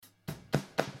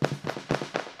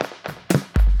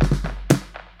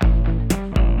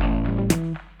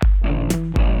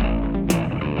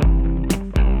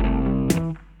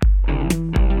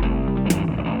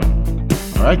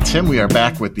right, Tim, we are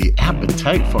back with the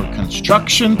Appetite for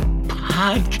Construction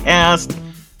podcast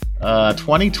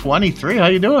 2023. How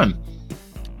you doing?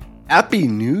 Happy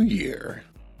New Year.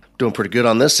 Doing pretty good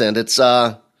on this end. It's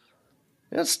start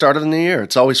of the new year.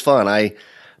 It's always fun. I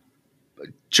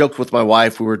joked with my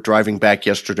wife. We were driving back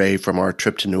yesterday from our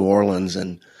trip to New Orleans,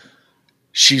 and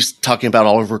she's talking about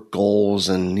all of her goals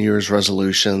and New Year's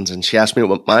resolutions, and she asked me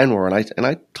what mine were, and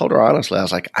I told her honestly, I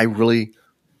was like,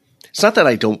 it's not that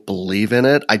I don't believe in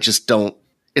it. I just don't.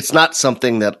 It's not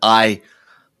something that I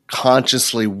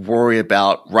consciously worry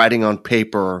about writing on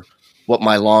paper what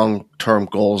my long-term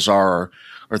goals are,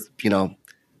 or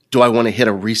do I want to hit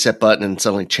a reset button and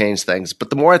suddenly change things? But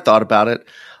the more I thought about it,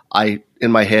 I,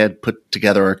 in my head, put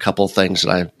together a couple of things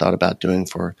that I thought about doing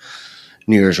for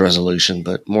New Year's resolution.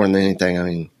 But more than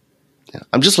anything,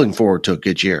 I'm just looking forward to a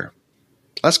good year.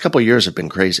 Last couple of years have been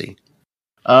crazy.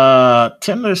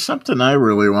 Tim, there's something I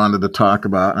really wanted to talk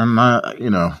about, and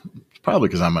probably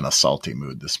because I'm in a salty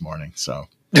mood this morning. So,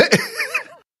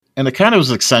 and it kind of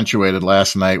was accentuated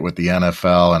last night with the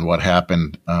NFL and what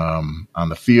happened on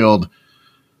the field,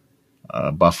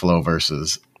 Buffalo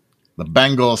versus the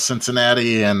Bengals,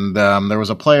 Cincinnati, and there was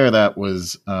a player that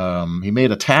was he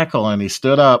made a tackle and he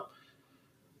stood up.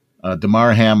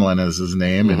 Damar Hamlin is his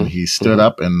name, and he stood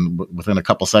up, and within a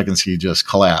couple seconds he just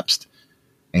collapsed.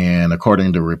 And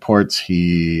according to reports,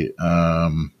 he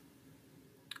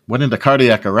went into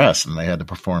cardiac arrest, and they had to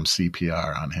perform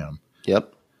CPR on him.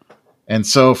 Yep. And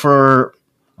so for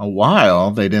a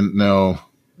while, they didn't know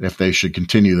if they should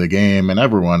continue the game, and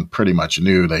everyone pretty much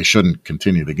knew they shouldn't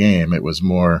continue the game. It was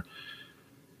more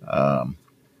about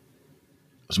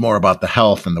the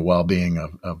health and the well-being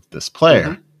of this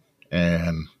player.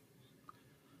 And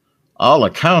all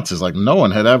accounts is like no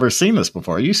one had ever seen this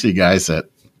before. You see guys that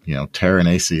tear an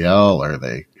ACL, or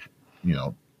they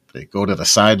go to the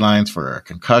sidelines for a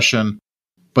concussion,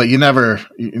 but you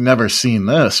never seen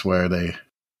this where they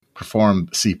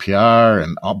performed CPR,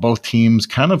 and both teams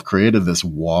kind of created this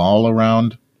wall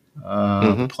around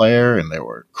the player, and they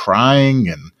were crying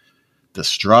and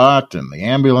distraught, and the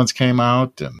ambulance came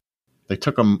out, and they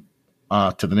took him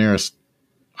to the nearest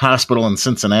hospital in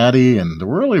Cincinnati, and there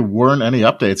really weren't any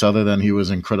updates other than he was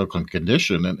in critical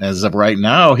condition. And as of right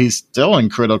now, he's still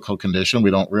in critical condition. We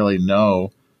don't really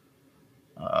know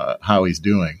how he's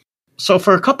doing. So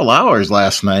for a couple hours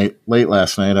late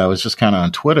last night, I was just kind of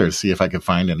on Twitter to see if I could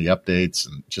find any updates,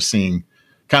 and just seeing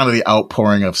kind of the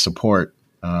outpouring of support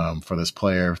for this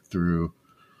player through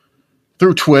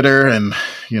Twitter, and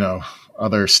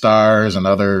other stars and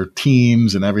other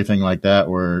teams and everything like that,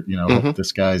 where,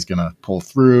 this guy's going to pull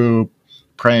through,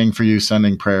 praying for you,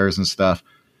 sending prayers and stuff.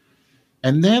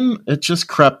 And then it just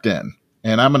crept in,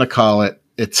 and I'm going to call it,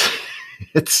 it's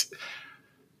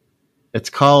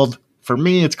called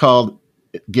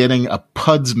getting a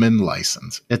pudsman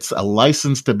license. It's a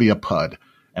license to be a pud.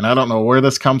 And I don't know where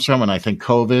this comes from. And I think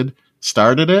COVID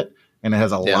started it, and it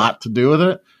has a lot to do with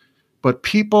it. But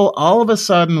people all of a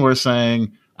sudden were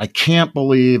saying, I can't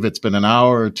believe it's been an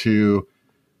hour or two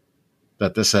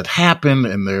that this had happened,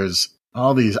 and there's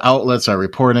all these outlets are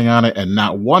reporting on it, and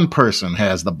not one person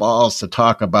has the balls to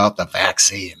talk about the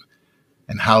vaccine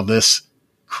and how this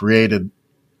created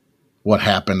what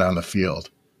happened on the field.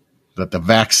 That the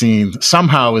vaccine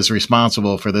somehow is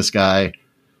responsible for this guy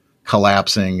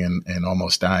collapsing and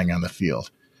almost dying on the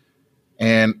field.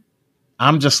 And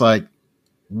I'm just like,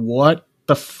 what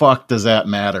the fuck does that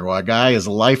matter? Well, a guy is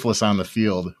lifeless on the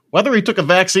field, whether he took a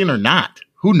vaccine or not.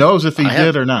 Who knows if he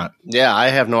did or not? Yeah, I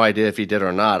have no idea if he did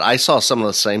or not. I saw some of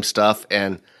the same stuff,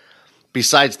 and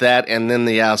besides that, and then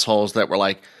the assholes that were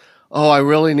like, oh, I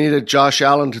really needed Josh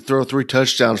Allen to throw 3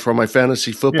 touchdowns for my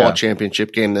fantasy football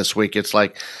championship game this week. It's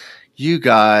like, you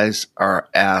guys are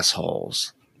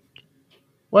assholes.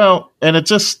 Well, and it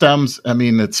just stems,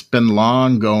 it's been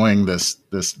long going, this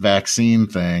vaccine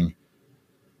thing.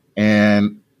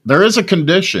 And there is a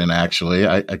condition, actually,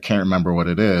 I can't remember what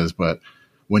it is, but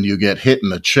when you get hit in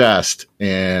the chest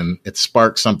and it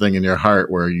sparks something in your heart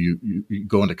where you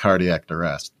go into cardiac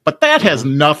arrest. But that has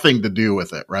nothing to do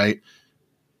with it, right?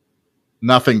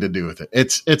 Nothing to do with it.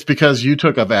 It's because you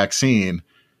took a vaccine,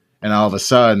 and all of a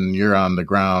sudden you're on the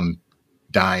ground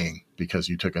dying because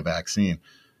you took a vaccine.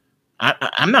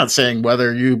 I'm not saying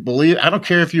whether you believe, I don't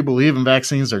care if you believe in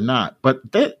vaccines or not, but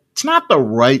it's not the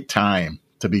right time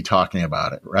to be talking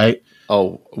about it, right?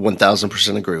 Oh,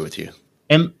 1,000% agree with you.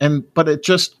 But it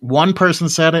just, one person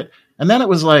said it, and then it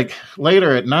was like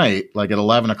later at night, like at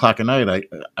 11 o'clock at night,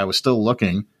 I was still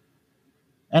looking,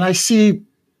 and I see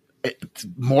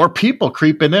more people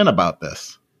creeping in about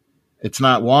this. It's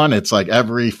not one, it's like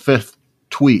every 5th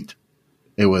tweet.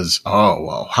 It was, oh,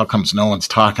 well, how comes no one's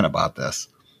talking about this?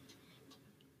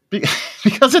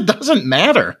 because it doesn't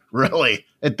matter, really.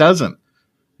 It doesn't,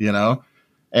 you know?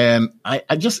 And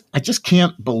I just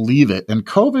can't believe it. And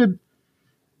COVID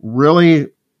really,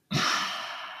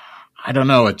 I don't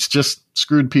know, it's just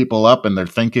screwed people up in their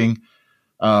thinking.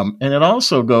 And it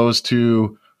also goes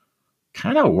to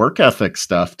kind of work ethic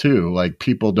stuff too. Like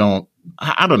people don't,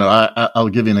 I don't know. I'll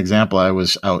give you an example. I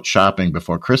was out shopping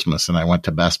before Christmas and I went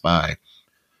to Best Buy,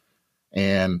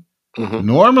 and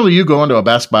normally you go into a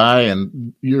Best Buy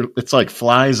and it's like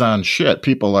flies on shit.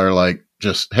 People are like,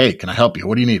 just, hey, can I help you?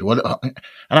 What do you need? What? And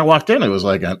I walked in, it was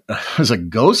a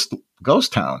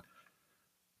ghost town.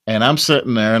 And I'm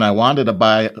sitting there and I wanted to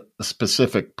buy a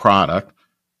specific product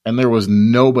and there was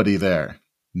nobody there.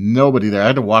 Nobody there. I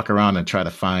had to walk around and try to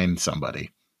find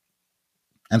somebody.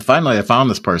 And finally I found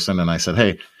this person and I said,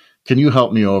 hey, can you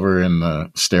help me over in the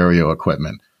stereo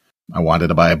equipment? I wanted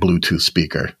to buy a Bluetooth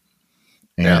speaker.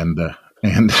 And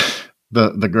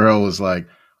the girl was like,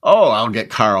 oh, I'll get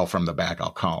Carl from the back.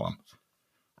 I'll call him.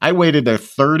 I waited there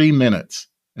 30 minutes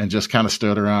and just kind of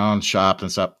stood around, shopped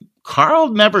and stuff. Carl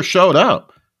never showed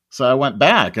up. So I went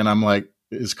back and I'm like,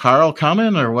 is Carl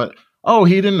coming or what? Oh,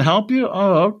 he didn't help you?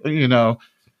 Oh, you know,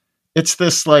 it's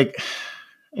this like,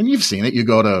 and you've seen it. You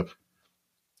go to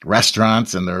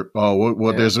restaurants and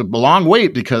there's a long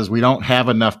wait because we don't have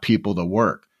enough people to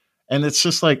work. And it's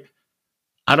just like,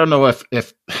 I don't know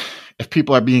if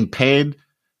people are being paid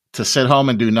to sit home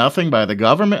and do nothing by the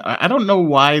government. I don't know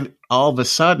why all of a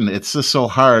sudden it's just so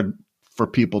hard for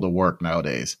people to work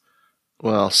nowadays.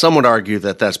 Well, some would argue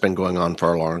that that's been going on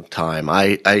for a long time.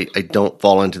 I don't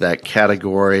fall into that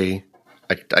category.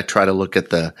 I try to look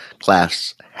at the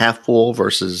glass half full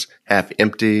versus half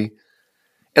empty.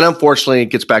 And unfortunately, it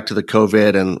gets back to the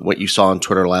COVID and what you saw on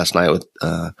Twitter last night with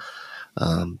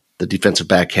the defensive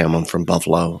back Hamlin from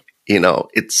Buffalo. You know,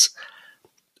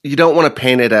 you don't want to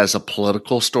paint it as a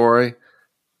political story,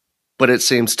 but it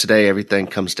seems today everything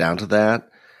comes down to that.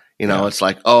 You know, It's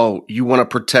like, oh, you want to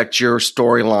protect your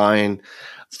storyline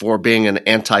for being an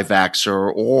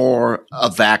anti-vaxxer or a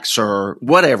vaxxer,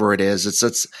 whatever it is.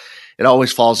 It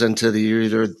always falls into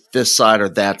either this side or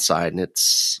that side, and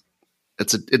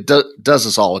it does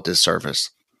us all a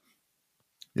disservice.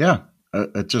 Yeah,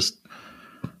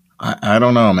 I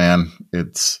don't know, man.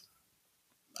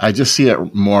 I just see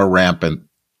it more rampant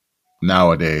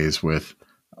nowadays with,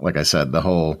 like I said, the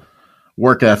whole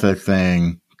work ethic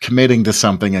thing. Committing to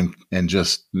something and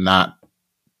just not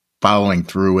following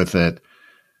through with it.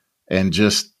 And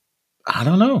just, I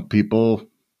don't know, I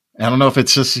don't know if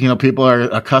it's just, people are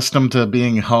accustomed to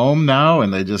being home now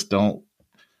and they just don't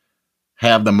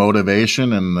have the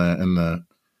motivation and the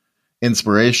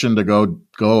inspiration to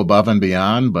go above and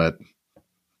beyond, but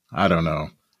I don't know.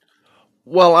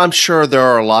 Well, I'm sure there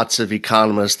are lots of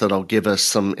economists that'll give us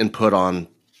some input on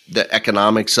the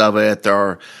economics of it.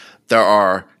 There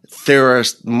are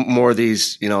theorists, more of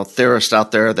these, theorists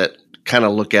out there that kind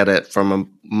of look at it from a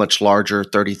much larger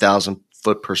 30,000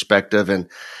 foot perspective. And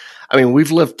I mean,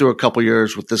 we've lived through a couple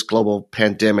years with this global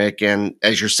pandemic. And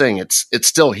as you're saying, it's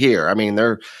still here. I mean,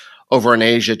 they're over in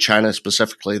Asia, China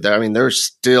specifically. There's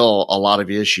still a lot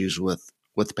of issues with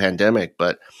the pandemic.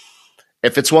 But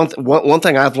if it's one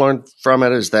thing I've learned from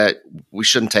it is that we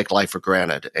shouldn't take life for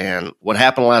granted. And what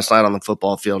happened last night on the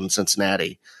football field in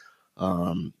Cincinnati,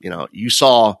 you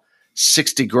saw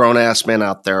 60 grown-ass men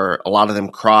out there, a lot of them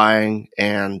crying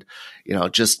and,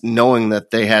 just knowing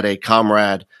that they had a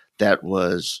comrade that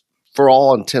was, for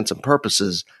all intents and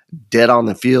purposes, dead on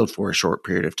the field for a short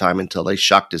period of time until they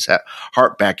shocked his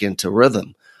heart back into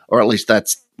rhythm, or at least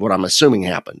that's what I'm assuming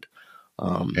happened.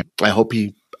 I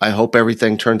hope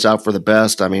everything turns out for the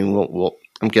best. I mean,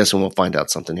 I'm guessing we'll find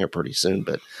out something here pretty soon,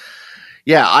 but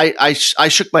yeah, I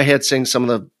shook my head seeing some of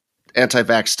the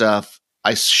anti-vax stuff.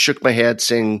 I shook my head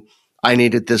saying I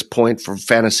needed this point for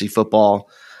fantasy football.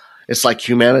 It's like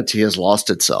humanity has lost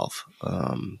itself.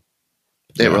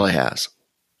 It really has.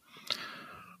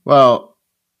 Well,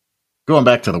 going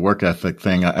back to the work ethic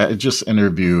thing, I just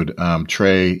interviewed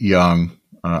Trey Young.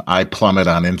 I Plummet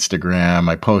on Instagram.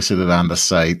 I posted it on the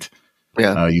site.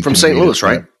 Yeah, from St. Louis,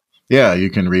 right? Yeah, you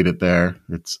can read it there.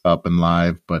 It's up and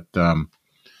live. But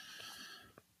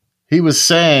he was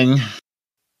saying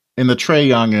in the Trey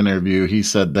Young interview, he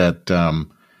said that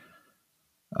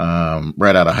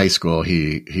right out of high school,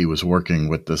 he was working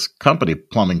with this company,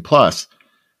 Plumbing Plus,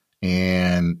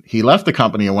 and he left the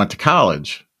company and went to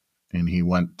college, and he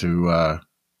went to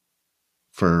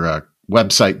for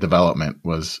website development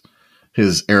was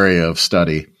his area of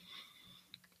study.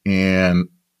 And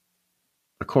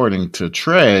according to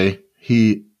Trey,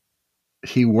 he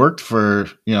worked for,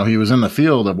 he was in the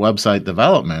field of website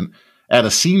development at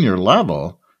a senior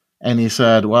level, And he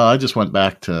said, well, I just went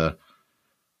back to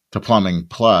Plumbing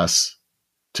Plus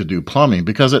to do plumbing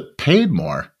because it paid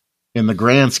more. In the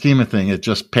grand scheme of things, it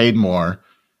just paid more.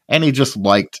 And he just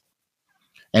liked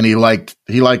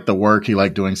the work. He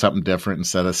liked doing something different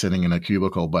instead of sitting in a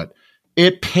cubicle, but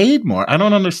it paid more. I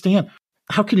don't understand.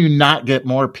 How can you not get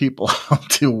more people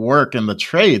to work in the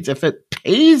trades if it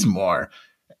pays more?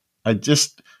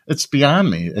 It's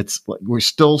beyond me. It's like we're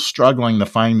still struggling to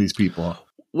find these people.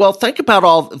 Well, think about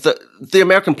all the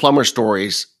American Plumber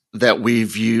stories that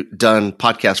we've done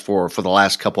podcasts for the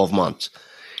last couple of months.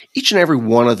 Each and every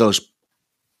one of those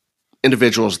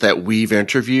individuals that we've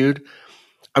interviewed,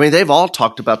 I mean, they've all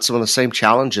talked about some of the same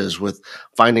challenges with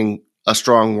finding a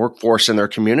strong workforce in their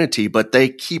community, but they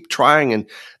keep trying and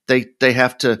they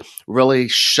have to really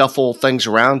shuffle things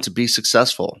around to be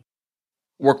successful.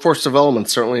 Workforce development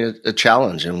is certainly a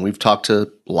challenge, and we've talked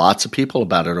to lots of people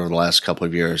about it over the last couple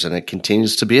of years, and it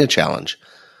continues to be a challenge.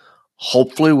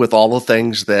 Hopefully, with all the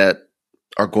things that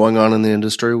are going on in the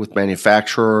industry with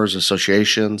manufacturers,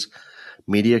 associations,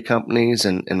 media companies,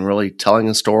 and really telling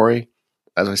a story,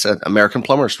 as I said, American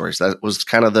Plumber Stories. That was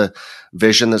kind of the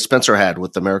vision that Spencer had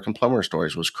with American Plumber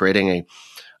Stories, was creating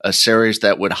a series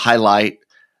that would highlight,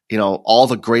 all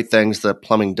the great things that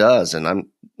plumbing does. And I'm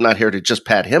not here to just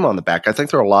pat him on the back. I think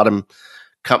there are a lot of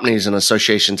companies and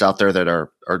associations out there that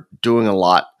are doing a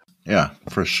lot. Yeah,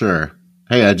 for sure.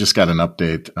 Hey, I just got an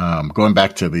update. Going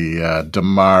back to the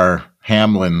Damar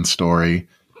Hamlin story,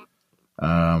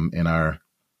 in our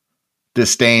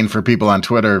disdain for people on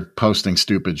Twitter posting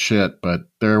stupid shit, but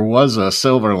there was a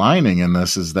silver lining in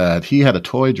this, is that he had a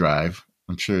toy drive.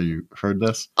 I'm sure you heard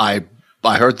this. I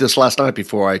heard this last night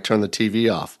before I turned the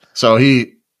TV off. So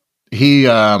he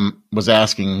was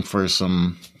asking for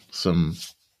some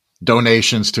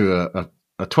donations to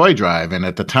a toy drive, and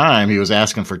at the time he was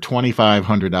asking for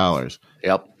 $2,500.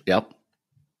 Yep.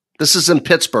 This is in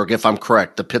Pittsburgh, if I'm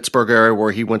correct, the Pittsburgh area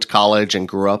where he went to college and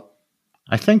grew up.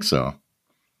 I think so.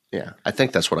 Yeah, I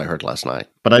think that's what I heard last night.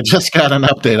 But I just got an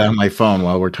update on my phone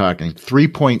while we're talking.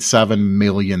 $3.7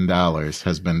 million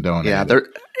has been donated. Yeah,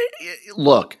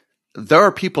 look, there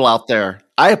are people out there.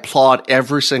 I applaud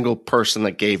every single person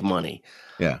that gave money.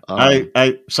 Yeah.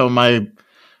 So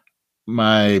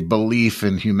my belief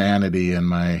in humanity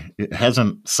and it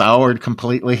hasn't soured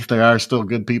completely. There are still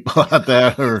good people out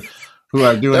there who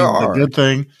are doing the good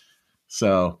thing.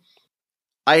 So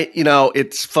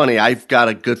it's funny. I've got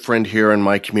a good friend here in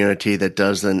my community that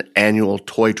does an annual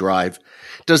toy drive.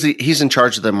 He's in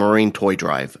charge of the Marine Toy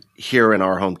Drive here in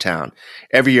our hometown.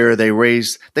 Every year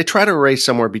they try to raise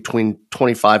somewhere between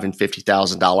 $25,000 and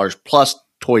 $50,000 plus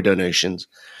toy donations.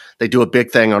 They do a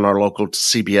big thing on our local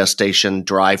CBS station,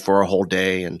 drive for a whole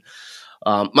day. And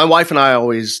my wife and I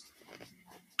always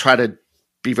try to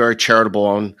be very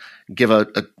charitable and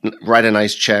write a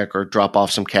nice check or drop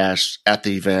off some cash at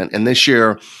the event. And this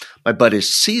year, my buddy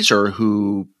Caesar,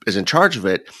 who is in charge of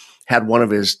it, had one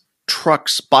of his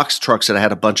box trucks that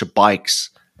had a bunch of bikes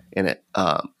in it.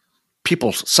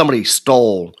 Somebody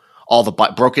stole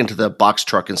broke into the box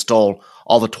truck and stole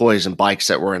all the toys and bikes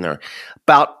that were in there.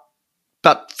 About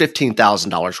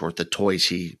 $15,000 worth of toys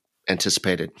he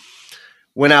anticipated.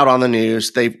 Went out on the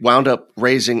news. They wound up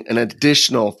raising an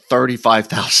additional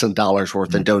 $35,000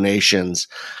 worth in donations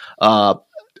a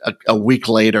week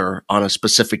later on a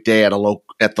specific day at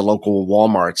the local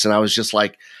Walmarts. And I was just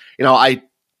like,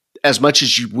 as much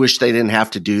as you wish they didn't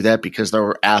have to do that because there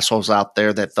were assholes out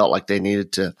there that felt like they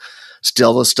needed to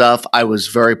steal the stuff, I was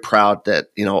very proud that,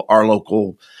 our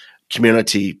local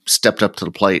community stepped up to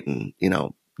the plate and,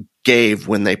 gave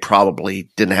when they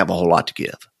probably didn't have a whole lot to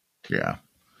give. Yeah.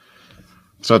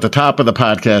 So at the top of the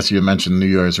podcast, you mentioned New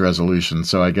Year's resolution.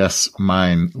 So I guess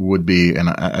mine would be, and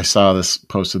I saw this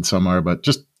posted somewhere, but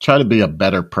just try to be a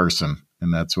better person.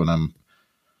 And that's what I'm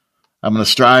going to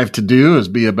strive to do, is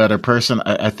be a better person.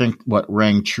 I think what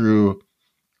rang true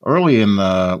early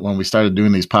when we started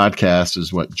doing these podcasts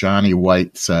is what Johnny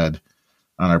White said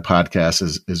on our podcast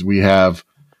is we have,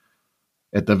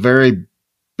 at the very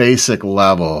basic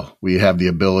level, we have the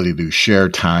ability to share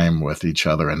time with each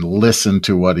other and listen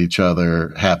to what each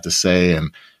other have to say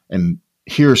and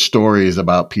hear stories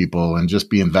about people and just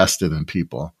be invested in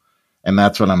people. And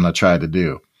that's what I'm going to try to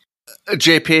do.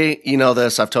 JP, you know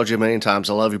this. I've told you a million times.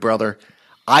 I love you, brother.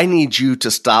 I need you to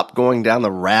stop going down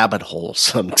the rabbit hole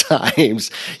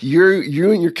sometimes.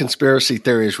 You and your conspiracy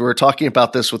theories. We were talking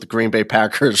about this with the Green Bay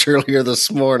Packers earlier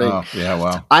this morning. Oh, yeah,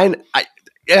 wow.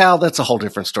 Yeah, that's a whole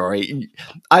different story.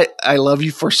 I love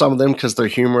you for some of them because they're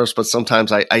humorous, but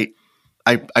sometimes I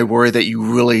worry that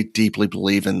you really deeply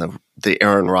believe in the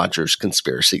Aaron Rodgers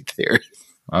conspiracy theory.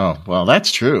 Oh, well,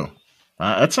 that's true.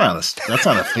 That's not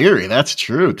a theory. That's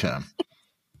true, Tim.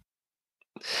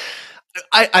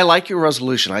 I like your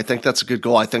resolution. I think that's a good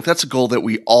goal. I think that's a goal that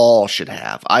we all should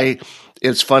have.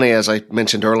 It's funny, as I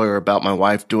mentioned earlier about my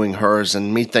wife doing hers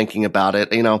and me thinking about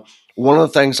it. One of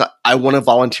the things I want to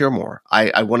volunteer more.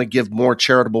 I want to give more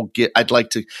charitable. I'd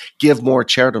like to give more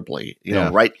charitably.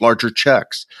 Write larger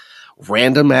checks,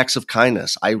 random acts of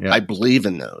kindness. I believe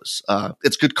in those.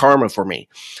 It's good karma for me.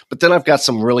 But then I've got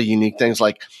some really unique things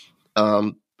like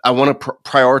I want to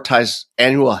prioritize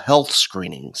annual health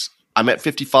screenings. I'm at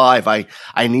 55.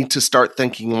 I need to start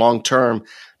thinking long term.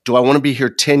 Do I want to be here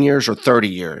 10 years or 30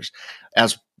 years?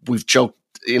 As we've joked,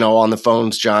 on the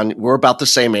phones, John, we're about the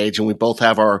same age and we both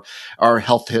have our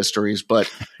health histories,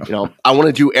 but I want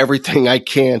to do everything I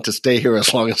can to stay here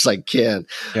as long as I can.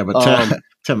 Yeah, but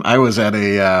Tim, I was at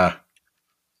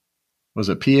was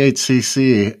it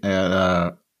PHCC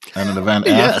at an event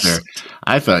after. Yes.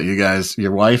 I thought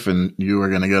your wife and you were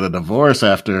going to get a divorce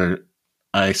after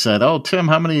I said, "Oh, Tim,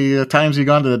 how many times have you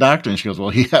gone to the doctor?" And she goes,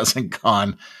 "Well, he hasn't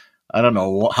gone. I don't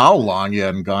know how long you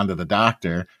hadn't gone to the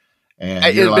doctor." And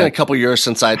it had been a couple years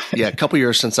since I'd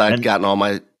gotten all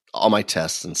my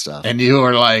tests and stuff. And you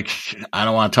were like, "I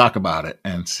don't want to talk about it."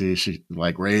 And see, she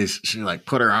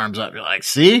put her arms up. You're like,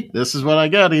 "See, this is what I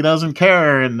get. He doesn't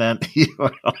care." And then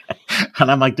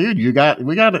and I'm like, "Dude,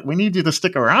 we need you to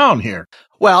stick around here."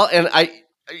 Well, and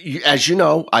as you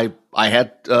know, I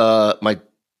had my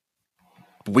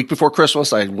week before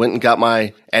Christmas, I went and got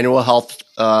my annual health.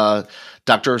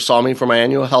 Doctor saw me for my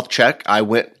annual health check.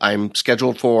 I'm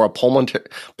scheduled for a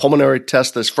pulmonary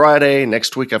test this Friday.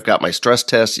 Next week, I've got my stress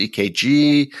test,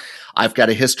 EKG. I've got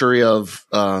a history of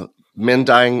men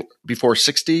dying before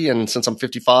 60, and since I'm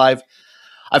 55,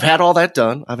 I've had all that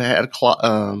done. I've had a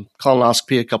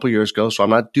colonoscopy a couple years ago, so I'm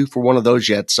not due for one of those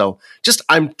yet. So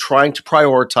I'm trying to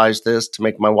prioritize this to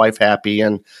make my wife happy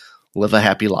and live a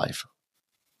happy life.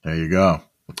 There you go.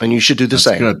 And you should do the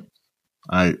same. Good.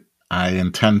 I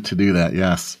intend to do that.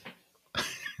 Yes.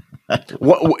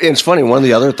 It's funny. One of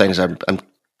the other things I'm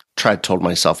told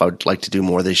myself I would like to do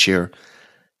more this year,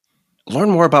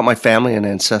 learn more about my family and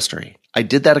ancestry. I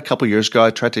did that a couple years ago.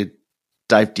 I tried to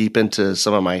dive deep into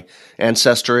some of my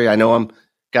ancestry. I know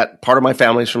got part of my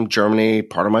family's from Germany,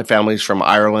 part of my family's from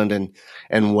Ireland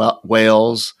and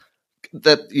Wales.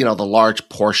 That, the large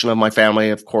portion of my family,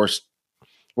 of course,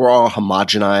 we're all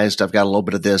homogenized. I've got a little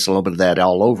bit of this, a little bit of that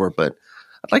all over, but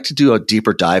I'd like to do a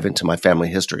deeper dive into my family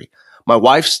history. My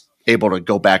wife's able to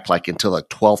go back into the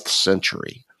 12th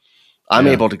century. I'm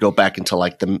able to go back into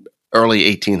the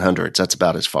early 1800s. That's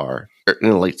about as far, in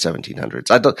the late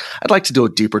 1700s. I'd like to do a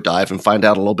deeper dive and find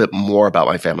out a little bit more about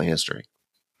my family history.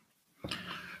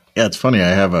 Yeah, it's funny. I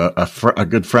have a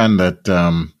good friend that,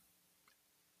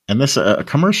 and this a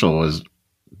commercial was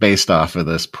based off of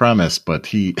this premise, but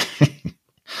he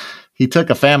he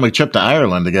took a family trip to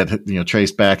Ireland to get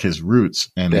trace back his roots,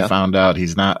 and they found out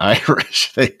he's not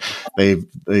Irish.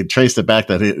 They traced it back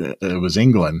that it was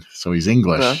England, so he's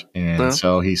English,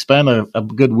 so he spent a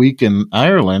good week in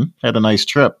Ireland, had a nice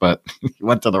trip, but he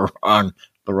went to the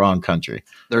wrong country.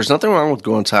 There's nothing wrong with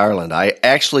going to Ireland.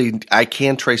 I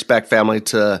can trace back family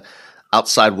to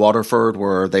outside Waterford,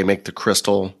 where they make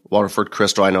the Waterford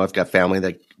crystal. I know I've got family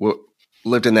that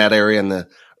lived in that area in the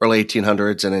early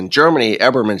 1800s, and in Germany,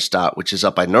 Ebermannstadt, which is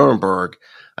up by Nuremberg.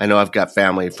 I know I've got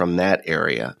family from that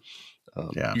area.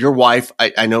 Your wife,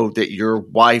 I know that your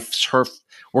wife's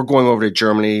we're going over to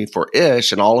Germany for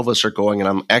Ish, and all of us are going, and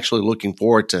I'm actually looking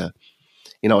forward to,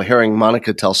 hearing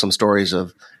Monica tell some stories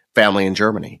of family in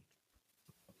Germany.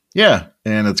 Yeah,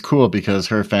 and it's cool because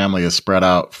her family is spread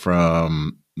out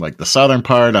from the southern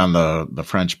part on the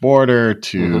French border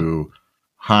to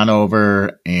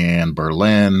Hanover and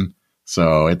Berlin.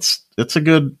 So it's a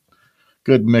good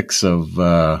mix of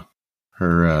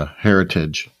her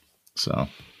heritage. So,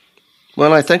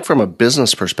 well, I think from a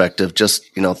business perspective, just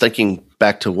thinking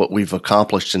back to what we've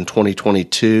accomplished in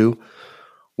 2022,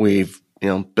 we've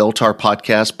built our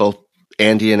podcast, both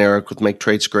Andy and Eric with Make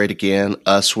Trades Great Again,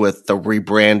 us with the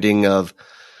rebranding of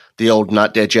the old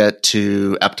Not Dead Yet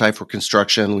to Appetite for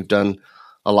Construction. We've done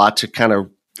a lot to kind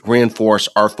of reinforce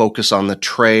our focus on the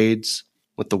trades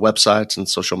with the websites and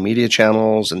social media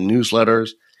channels and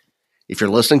newsletters. If you're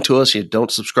listening to us, you don't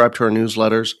subscribe to our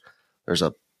newsletters, there's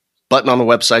a button on the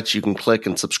websites you can click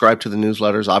and subscribe to the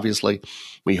newsletters. Obviously,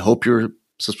 we hope you're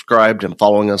subscribed and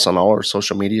following us on all our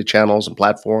social media channels and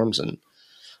platforms. And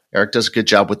Eric does a good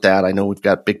job with that. I know we've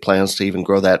got big plans to even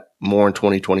grow that more in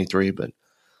 2023, but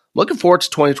looking forward to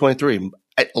 2023.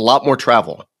 A lot more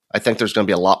travel. I think there's going to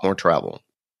be a lot more travel.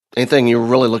 Anything you're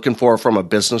really looking for from a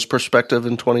business perspective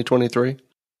in 2023?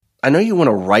 I know you want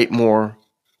to write more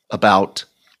about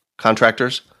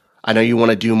contractors. I know you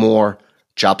want to do more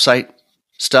job site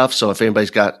stuff. So if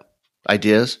anybody's got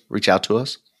ideas, reach out to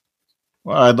us.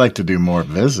 Well, I'd like to do more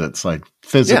visits, like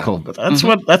physical. Yeah.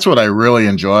 But that's what I really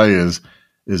enjoy is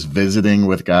visiting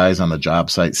with guys on the job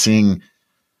site, seeing,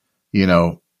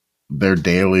 their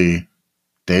daily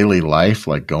life,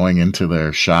 like going into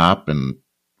their shop and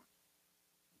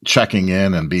checking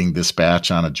in and being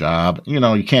dispatched on a job.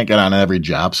 You can't get on every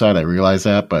job site. I realize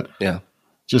that, but yeah,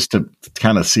 just to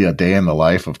kind of see a day in the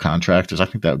life of contractors, I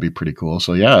think that would be pretty cool.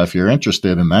 So yeah, if you're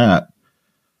interested in that,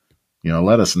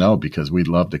 let us know, because we'd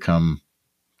love to come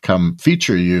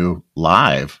feature you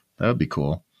live. That would be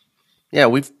cool. Yeah,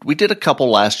 we did a couple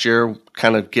last year,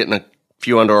 kind of getting a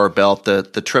few under our belt.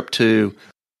 The trip to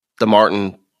the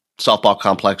Martin softball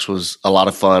complex was a lot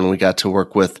of fun. We got to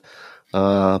work with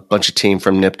a bunch of team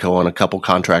from NIPCO and a couple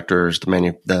contractors,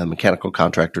 the mechanical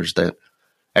contractors that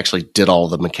actually did all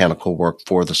the mechanical work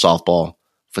for the softball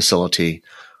facility.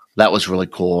 That was really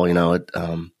cool.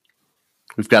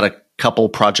 We've got a couple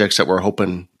projects that we're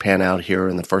hoping pan out here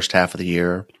in the first half of the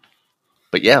year.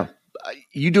 But yeah,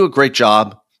 you do a great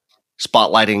job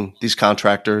spotlighting these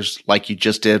contractors like you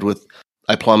just did with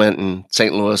iPlummet and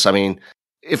St. Louis. I mean,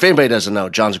 if anybody doesn't know,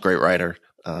 John's a great writer.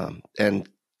 And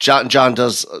John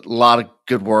does a lot of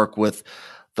good work with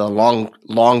the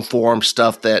long form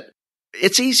stuff that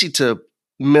it's easy to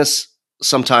miss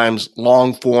sometimes,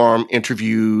 long form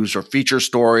interviews or feature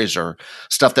stories or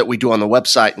stuff that we do on the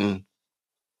website. And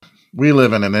we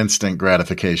live in an instant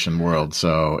gratification world.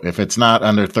 So if it's not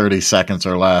under 30 seconds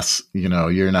or less,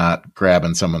 you're not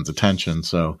grabbing someone's attention.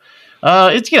 So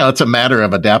it's a matter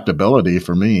of adaptability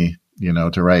for me,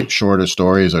 to write shorter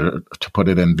stories or to put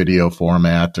it in video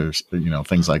format or,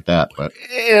 things like that. But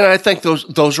and I think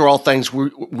those are all things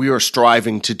we are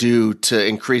striving to do to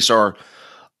increase our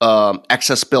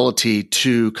accessibility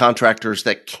to contractors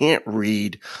that can't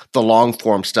read the long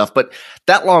form stuff. But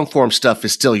that long form stuff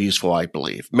is still useful, I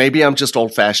believe. Maybe I'm just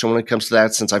old fashioned when it comes to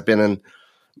that, since I've been in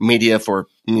media for,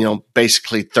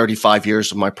 basically 35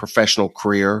 years of my professional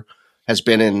career has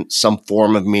been in some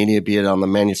form of media, be it on the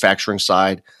manufacturing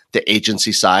side, the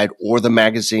agency side, or the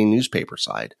magazine newspaper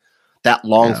side. That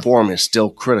long form is still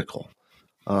critical.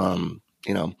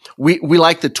 We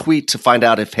like the tweet to find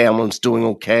out if Hamlin's doing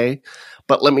okay.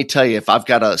 But let me tell you, if I've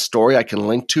got a story I can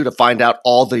link to find out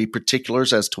all the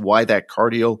particulars as to why that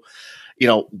cardio,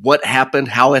 what happened,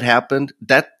 how it happened,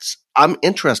 I'm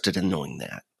interested in knowing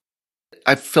that.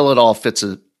 I feel it all fits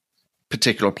a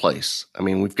particular place. I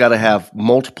mean, we've got to have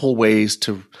multiple ways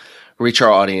to reach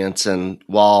our audience. And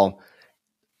while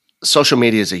social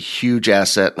media is a huge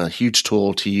asset and a huge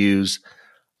tool to use,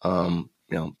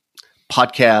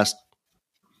 podcast,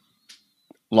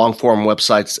 long form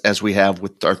websites, as we have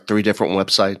with our 3 different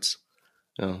websites,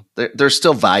 there's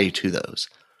still value to those.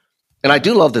 And I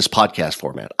do love this podcast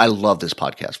format. I love this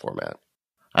podcast format.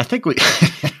 I think we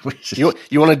you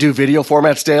want to do video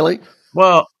formats daily?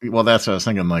 Well, that's what I was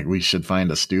thinking. Like, we should find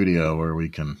a studio where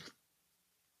we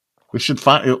should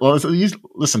find. Well,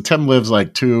 listen, Tim lives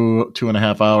like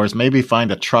 2.5 hours. Maybe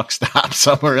find a truck stop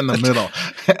somewhere in the middle,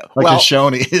 like a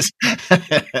Shoney's.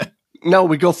 No,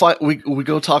 we go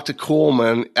talk to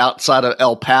Coleman outside of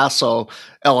El Paso,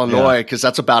 Illinois, because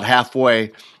that's about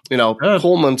halfway.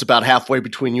 Coleman's about halfway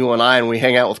between you and I, and we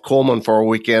hang out with Coleman for a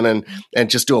weekend and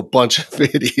just do a bunch of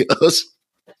videos.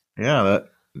 Yeah,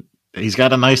 he's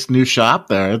got a nice new shop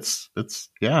there. It's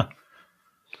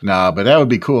No, but that would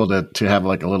be cool to have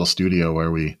like a little studio where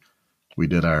we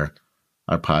did our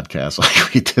podcast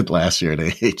like we did last year at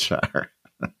AHR.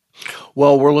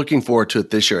 Well, we're looking forward to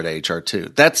it this year at AHR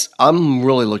too. I'm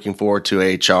really looking forward to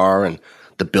AHR and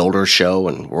the Builder Show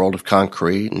and World of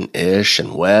Concrete and Ish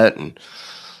and Wet and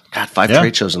 5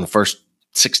 trade shows in the first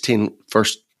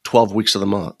 12 weeks of the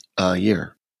month,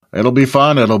 year. It'll be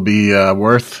fun. It'll be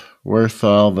worth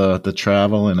all the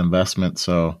travel and investment.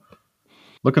 So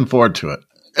looking forward to it.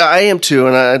 I am too.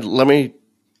 And let me,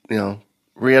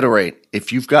 reiterate,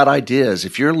 if you've got ideas,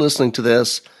 if you're listening to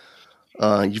this,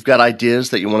 you've got ideas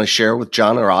that you want to share with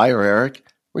John or I or Eric,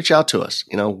 reach out to us.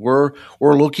 We're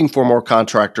looking for more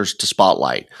contractors to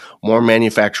spotlight, more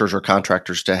manufacturers or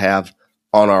contractors to have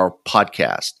on our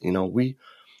podcast.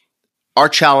 Our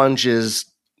challenge is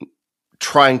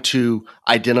trying to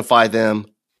identify them,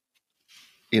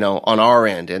 on our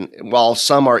end. And while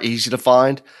some are easy to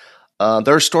find,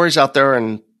 there are stories out there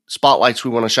and spotlights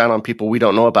we want to shine on people we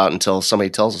don't know about until somebody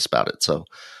tells us about it. So,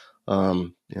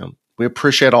 we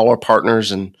appreciate all our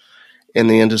partners in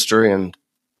the industry and,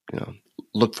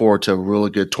 look forward to a really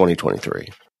good 2023.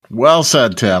 Well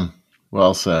said, Tim.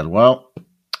 Well said. Well,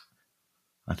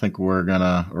 I think we're going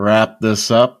to wrap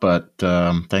this up, but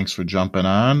thanks for jumping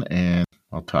on, and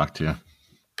I'll talk to you.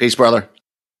 Peace, brother.